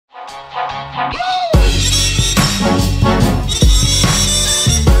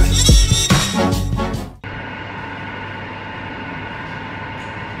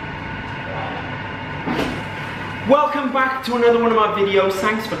back to another one of my videos.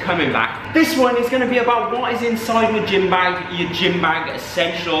 Thanks for coming back. This one is going to be about what is inside my gym bag, your gym bag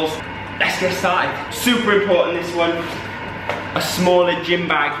essentials. Let's get started. Super important, this one. A smaller gym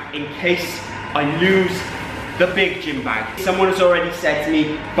bag in case I lose the big gym bag. Someone has already said to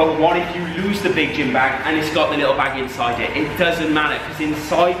me, but what if you lose the big gym bag and it's got the little bag inside it? It doesn't matter, because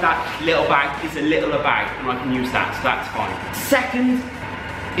inside that little bag is a littler bag and I can use that, so that's fine. Second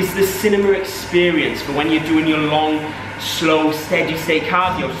is the cinema experience for when you're doing your long, slow, steady state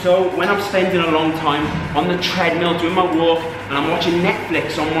cardio. So when I'm spending a long time on the treadmill doing my walk and I'm watching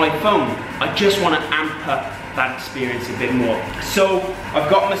Netflix on my phone, I just want to amp up that experience a bit more. So I've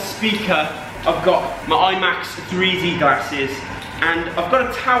got my speaker, I've got my IMAX 3D glasses, and I've got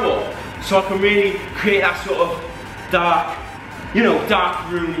a towel so I can really create that sort of dark, you know,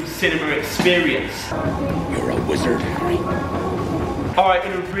 dark room cinema experience. You're a wizard, Harry. Alright,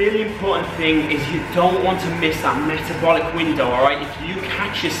 and a really important thing is you don't want to miss that metabolic window, alright? If you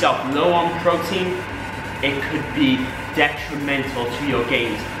catch yourself low on protein, it could be detrimental to your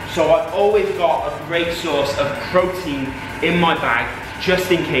gains. So I've always got a great source of protein in my bag, just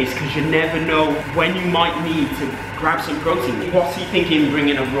in case, because you never know when you might need to grab some protein. What's he thinking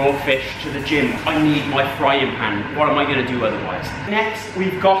bringing a raw fish to the gym? I need my frying pan. What am I going to do otherwise? Next,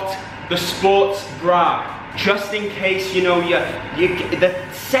 we've got the sports bra. Just in case, you know, the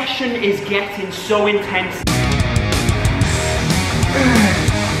session is getting so intense.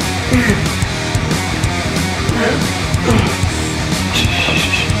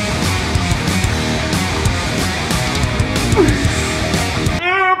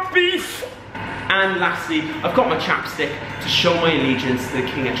 Beef! And lastly, I've got my chapstick to show my allegiance to the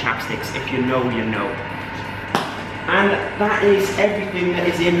king of chapsticks. If you know, you know. And that is everything that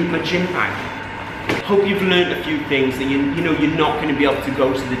is in my gym bag. Hope you've learned a few things that you know you're not going to be able to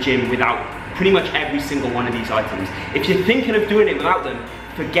go to the gym without pretty much every single one of these items. If you're thinking of doing it without them,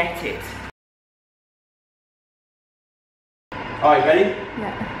 forget it. Alright, ready?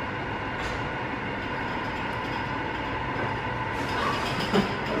 Yeah.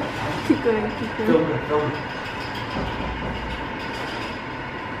 Keep going, keep going. Film it, film it.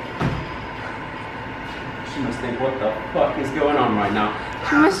 She must think, what the fuck is going on right now?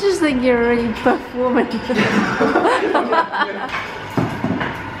 She must just think you're a really buff woman. Got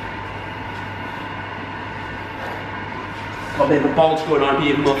a bit of a bulge going on, be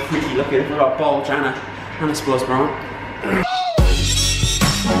even more freaky looking for a bulge, Anna. Anna suppose, bro.